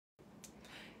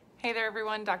Hey there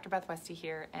everyone, Dr. Beth Westy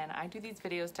here, and I do these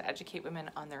videos to educate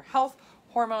women on their health,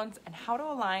 hormones, and how to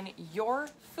align your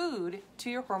food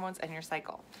to your hormones and your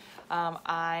cycle.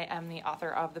 I am the author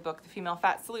of the book, The Female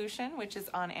Fat Solution, which is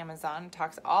on Amazon. It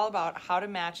talks all about how to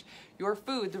match your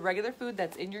food, the regular food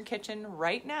that's in your kitchen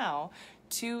right now,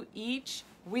 to each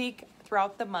week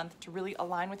throughout the month to really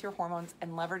align with your hormones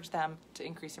and leverage them to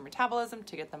increase your metabolism,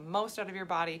 to get the most out of your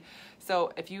body.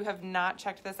 So if you have not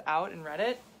checked this out and read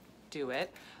it, do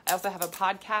it. I also have a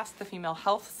podcast, The Female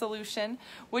Health Solution,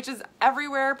 which is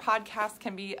everywhere podcasts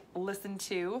can be listened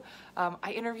to.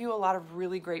 I interview a lot of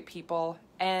really great people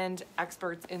and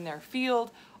experts in their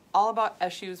field, all about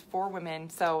issues for women.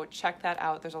 So check that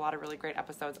out. There's a lot of really great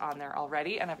episodes on there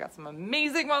already, and I've got some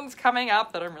amazing ones coming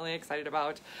up that I'm really excited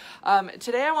about.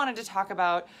 Today I wanted to talk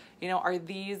about, are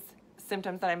these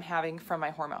symptoms that I'm having from my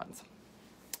hormones?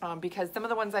 Because some of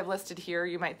the ones I've listed here,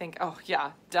 you might think, oh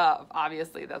yeah, duh,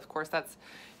 obviously, of course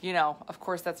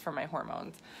that's from my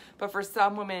hormones. But for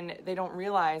some women, they don't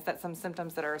realize that some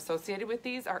symptoms that are associated with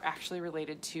these are actually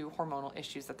related to hormonal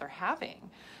issues that they're having.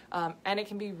 And it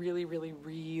can be really, really,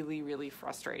 really, really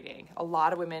frustrating. A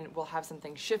lot of women will have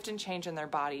something shift and change in their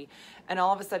body, and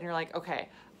all of a sudden you're like, okay,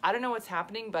 I don't know what's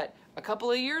happening, but a couple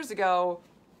of years ago,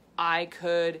 I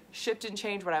could shift and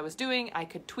change what I was doing. I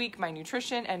could tweak my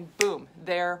nutrition and boom,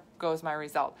 there goes my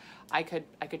result. I could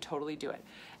totally do it.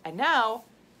 And now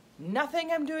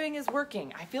nothing I'm doing is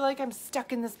working. I feel like I'm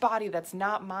stuck in this body that's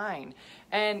not mine.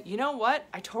 And you know what?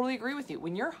 I totally agree with you.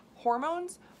 When your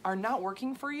hormones are not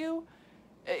working for you,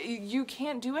 you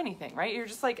can't do anything, right? You're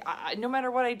just like, no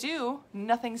matter what I do,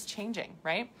 nothing's changing,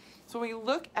 right? So when we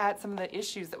look at some of the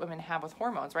issues that women have with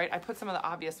hormones, right? I put some of the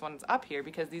obvious ones up here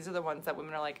because these are the ones that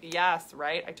women are like, yes,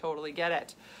 right? I totally get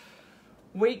it.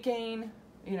 Weight gain,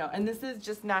 and this is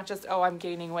just not just, oh, I'm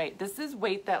gaining weight. This is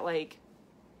weight that like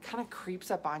kind of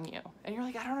creeps up on you. And you're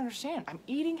like, I don't understand. I'm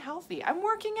eating healthy. I'm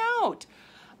working out.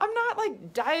 I'm not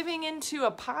like diving into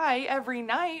a pie every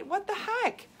night. What the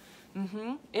heck?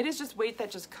 It is just weight that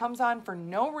just comes on for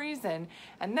no reason,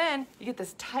 and then you get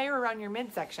this tire around your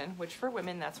midsection, which for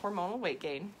women that's hormonal weight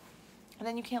gain, and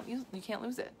then you can't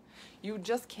lose it. You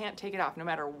just can't take it off, no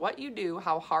matter what you do,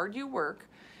 how hard you work.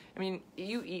 I mean,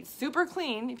 you eat super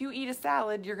clean. If you eat a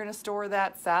salad, you're gonna store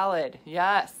that salad.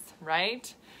 Yes,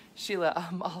 right, Sheila?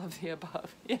 All of the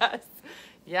above. Yes.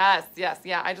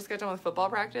 Yeah. I just got done with football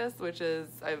practice, which is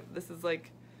this is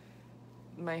like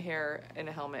my hair in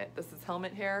a helmet. This is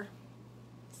helmet hair.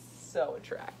 So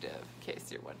attractive, in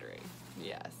case you're wondering.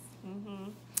 Yes.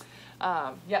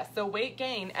 So weight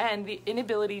gain and the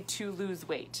inability to lose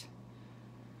weight.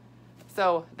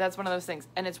 So that's one of those things.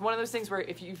 And it's one of those things where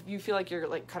if you feel like you're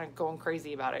like kind of going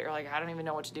crazy about it, you're like, I don't even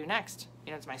know what to do next.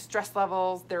 It's my stress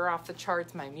levels, they're off the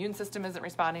charts, my immune system isn't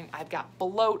responding, I've got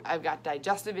bloat, I've got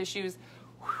digestive issues,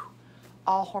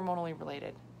 all hormonally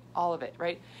related. All of it,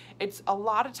 right? It's a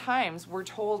lot of times we're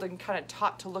told and kind of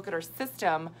taught to look at our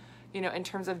system, in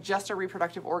terms of just our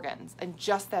reproductive organs and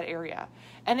just that area.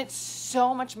 And it's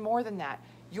so much more than that.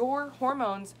 Your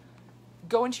hormones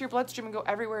go into your bloodstream and go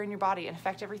everywhere in your body and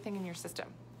affect everything in your system.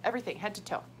 Everything, head to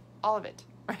toe, all of it,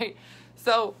 right?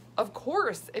 So of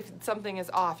course, if something is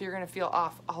off, you're gonna feel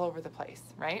off all over the place,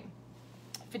 right?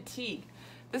 Fatigue.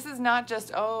 This is not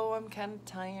just, oh, I'm kind of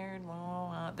tired.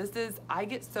 This is, I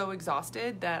get so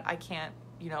exhausted that I can't,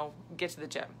 get to the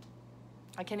gym.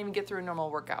 I can't even get through a normal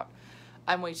workout.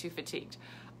 I'm way too fatigued.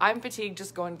 I'm fatigued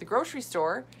just going to the grocery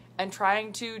store and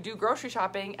trying to do grocery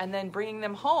shopping and then bringing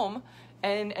them home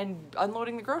and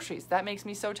unloading the groceries. That makes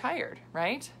me so tired,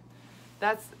 right?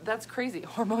 That's crazy.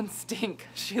 Hormones stink.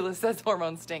 Sheila says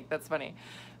hormones stink. That's funny.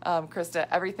 Krista,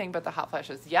 everything but the hot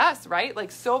flashes. Yes, right?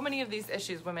 Like so many of these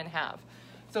issues women have.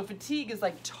 So fatigue is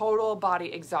like total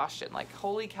body exhaustion. Like,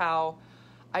 holy cow,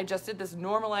 I just did this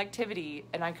normal activity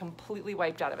and I'm completely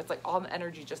wiped out of it. It's like all the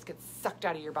energy just gets sucked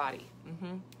out of your body.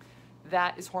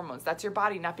 That is hormones. That's your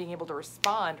body not being able to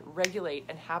respond, regulate,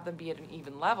 and have them be at an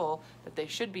even level that they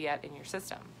should be at in your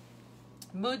system.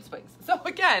 Mood swings. So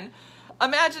again,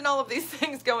 imagine all of these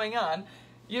things going on.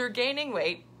 You're gaining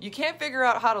weight, you can't figure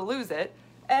out how to lose it,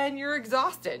 and you're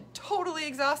exhausted, totally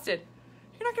exhausted.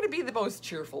 You're not going to be the most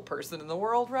cheerful person in the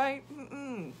world, right?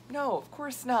 No, of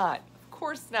course not. Of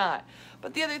course not.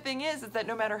 But the other thing is that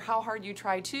no matter how hard you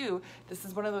try to, this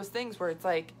is one of those things where it's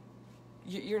like,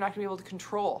 you're not going to be able to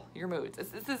control your moods.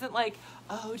 This isn't like,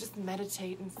 oh, just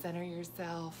meditate and center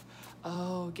yourself.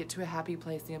 Oh, get to a happy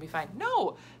place and you'll be fine.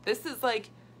 No, this is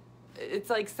like, it's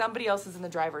like somebody else is in the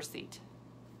driver's seat.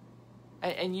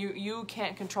 And you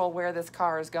can't control where this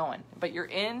car is going. But you're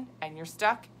in and you're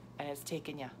stuck and it's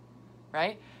taking you.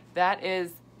 Right? That is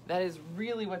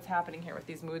really what's happening here with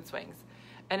these mood swings.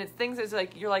 And it's things that's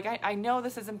like, you're like, I know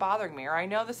this isn't bothering me, or I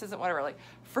know this isn't whatever. Like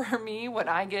for me, when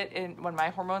my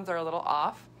hormones are a little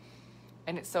off,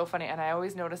 and it's so funny, and I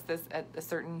always notice this at a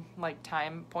certain like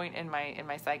time point in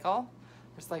my cycle.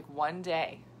 There's like one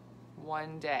day,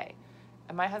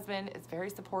 and my husband is very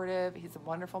supportive. He's a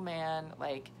wonderful man.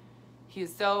 Like he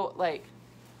is so like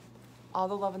all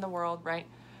the love in the world, right?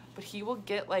 But he will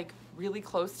get like really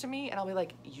close to me, and I'll be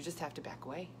like, you just have to back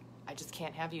away. I just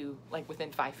can't have you like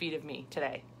within 5 feet of me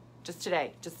today. Just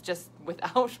today. Just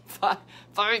without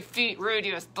 5 feet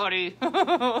radius, buddy.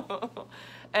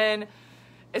 And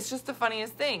it's just the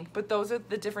funniest thing. But those are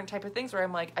the different type of things where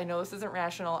I'm like, I know this isn't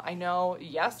rational. I know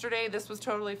yesterday this was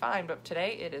totally fine, but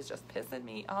today it is just pissing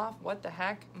me off. What the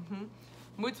heck?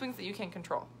 Mood swings that you can't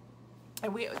control.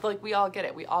 And we all get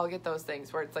it. We all get those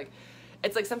things where it's like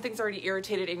something's already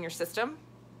irritated in your system,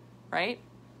 right?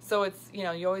 So it's, you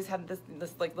know, you always have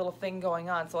this like little thing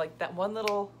going on. So like that one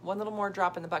little more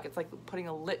drop in the bucket. It's like putting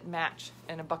a lit match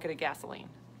in a bucket of gasoline.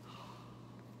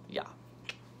 Yeah,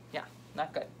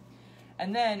 not good.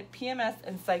 And then PMS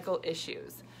and cycle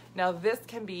issues. Now this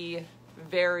can be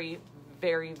very,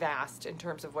 very vast in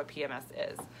terms of what PMS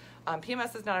is.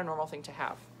 PMS is not a normal thing to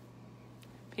have.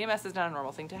 PMS is not a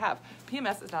normal thing to have.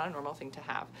 PMS is not a normal thing to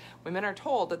have. Women are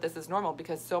told that this is normal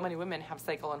because so many women have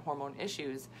cycle and hormone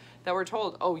issues that we're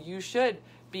told, oh, you should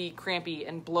be crampy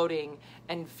and bloating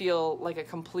and feel like a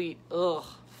complete,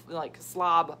 like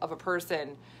slob of a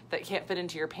person that can't fit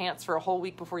into your pants for a whole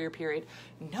week before your period.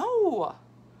 No.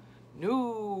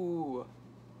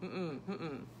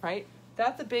 Right?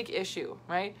 That's a big issue,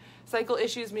 right? Cycle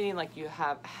issues meaning like you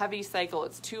have heavy cycle,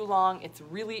 it's too long, it's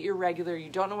really irregular, you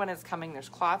don't know when it's coming, there's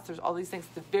clots, there's all these things,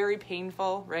 it's very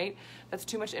painful, right? That's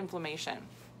too much inflammation.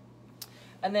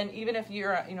 And then even if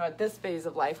you're, you know, at this phase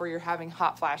of life where you're having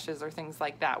hot flashes or things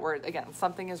like that, where again,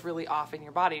 something is really off in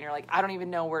your body and you're like, I don't even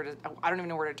know where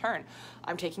to turn.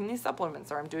 I'm taking these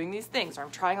supplements or I'm doing these things or I'm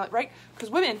trying, like, right?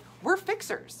 Because women, we're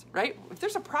fixers, right? If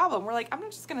there's a problem, we're like, I'm not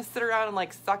just going to sit around and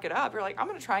like suck it up. You're like, I'm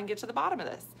going to try and get to the bottom of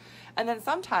this. And then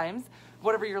sometimes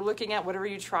whatever you're looking at, whatever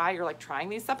you try, you're like trying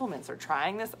these supplements or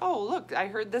trying this. Oh, look, I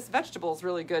heard this vegetable is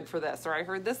really good for this, or I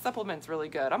heard this supplement's really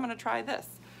good. I'm going to try this.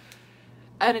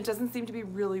 And it doesn't seem to be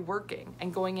really working.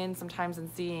 And going in sometimes and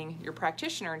seeing your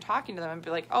practitioner and talking to them and be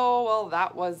like, oh, well,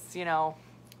 that was,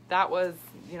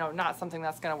 not something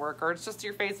that's going to work. Or it's just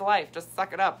your phase of life. Just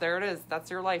suck it up. There it is.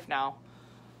 That's your life now.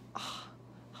 Oh,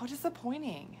 how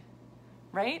disappointing,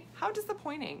 right? How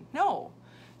disappointing. No,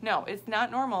 it's not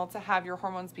normal to have your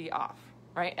hormones be off,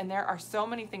 right? And there are so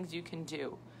many things you can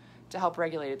do to help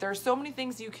regulate it. There are so many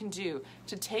things you can do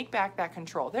to take back that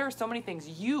control. There are so many things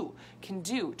you can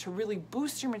do to really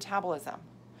boost your metabolism,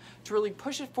 to really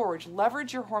push it forward, to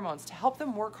leverage your hormones, to help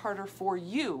them work harder for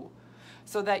you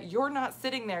so that you're not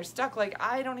sitting there stuck like,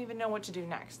 I don't even know what to do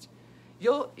next.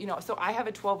 So I have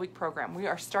a 12-week program. We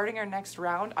are starting our next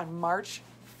round on March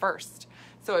 1st.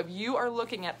 So if you are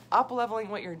looking at up-leveling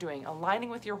what you're doing, aligning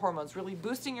with your hormones, really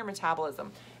boosting your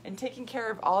metabolism, and taking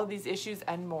care of all of these issues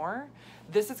and more,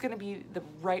 this is going to be the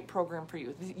right program for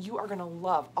you. You are going to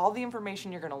love all the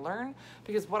information you're going to learn,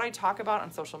 because what I talk about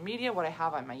on social media, what I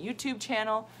have on my YouTube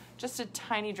channel, just a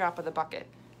tiny drop of the bucket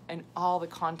and all the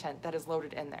content that is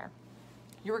loaded in there.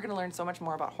 You are going to learn so much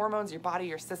more about hormones, your body,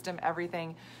 your system,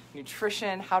 everything,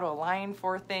 nutrition, how to align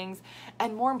for things,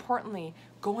 and more importantly,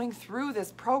 going through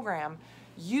this program,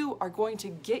 you are going to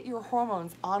get your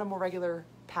hormones on a more regular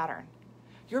pattern.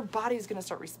 Your body is going to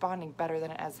start responding better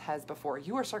than it has before.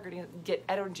 You are starting to get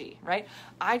energy, right?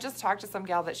 I just talked to some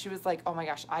gal that she was like, oh my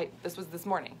gosh, this was this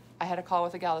morning. I had a call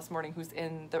with a gal this morning who's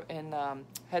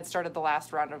had started the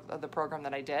last round of the program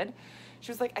that I did.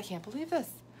 She was like, I can't believe this.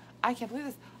 I can't believe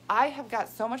this. I have got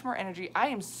so much more energy. I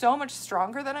am so much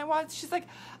stronger than I was. She's like,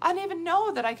 I didn't even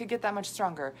know that I could get that much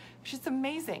stronger. She's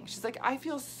amazing. She's like, I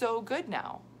feel so good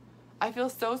now. I feel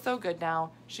so good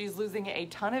now. She's losing a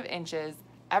ton of inches.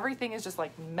 Everything is just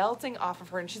like melting off of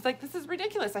her. And she's like, this is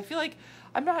ridiculous. I feel like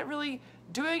I'm not really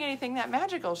doing anything that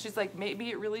magical. She's like,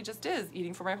 maybe it really just is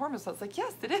eating for my hormones. So it's like,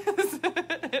 yes, it is.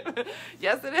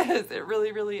 Yes, it is. It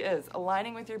really, really is.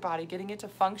 Aligning with your body, getting it to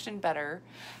function better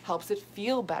helps it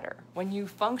feel better. When you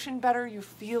function better, you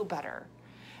feel better.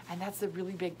 And that's the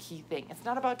really big key thing. It's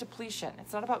not about depletion.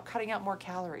 It's not about cutting out more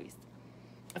calories.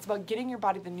 It's about getting your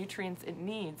body the nutrients it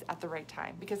needs at the right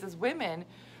time. Because as women,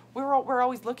 we're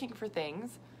always looking for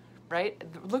things, right?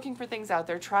 Looking for things out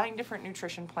there, trying different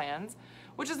nutrition plans,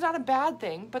 which is not a bad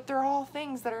thing, but they're all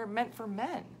things that are meant for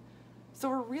men. So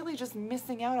we're really just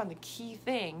missing out on the key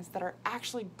things that are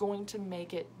actually going to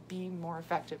make it be more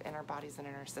effective in our bodies and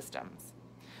in our systems.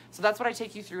 So that's what I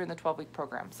take you through in the 12-week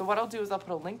program. So what I'll do is I'll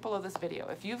put a link below this video.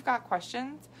 If you've got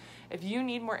questions, if you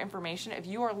need more information, if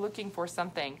you are looking for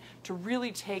something to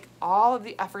really take all of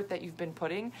the effort that you've been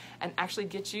putting and actually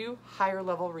get you higher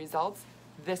level results,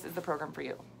 this is the program for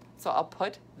you. So I'll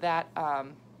put that,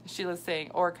 Sheila's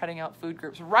saying, or cutting out food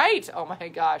groups. Right! Oh my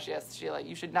gosh, yes, Sheila,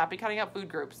 you should not be cutting out food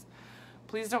groups.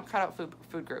 Please don't cut out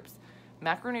food groups.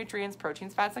 Macronutrients,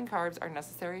 proteins, fats, and carbs are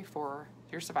necessary for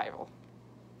your survival.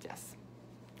 Yes,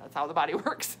 that's how the body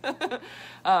works.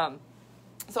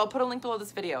 So I'll put a link below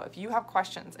this video. If you have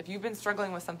questions, if you've been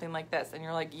struggling with something like this and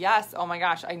you're like, yes, oh my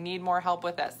gosh, I need more help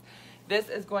with this, this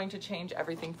is going to change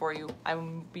everything for you. I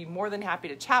will be more than happy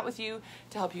to chat with you,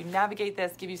 to help you navigate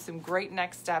this, give you some great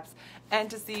next steps, and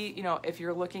to see, you know, if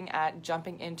you're looking at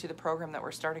jumping into the program that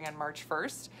we're starting on March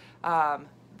 1st,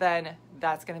 then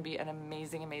that's going to be an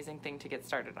amazing, amazing thing to get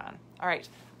started on. All right,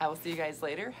 I will see you guys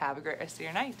later. Have a great rest of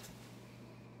your night.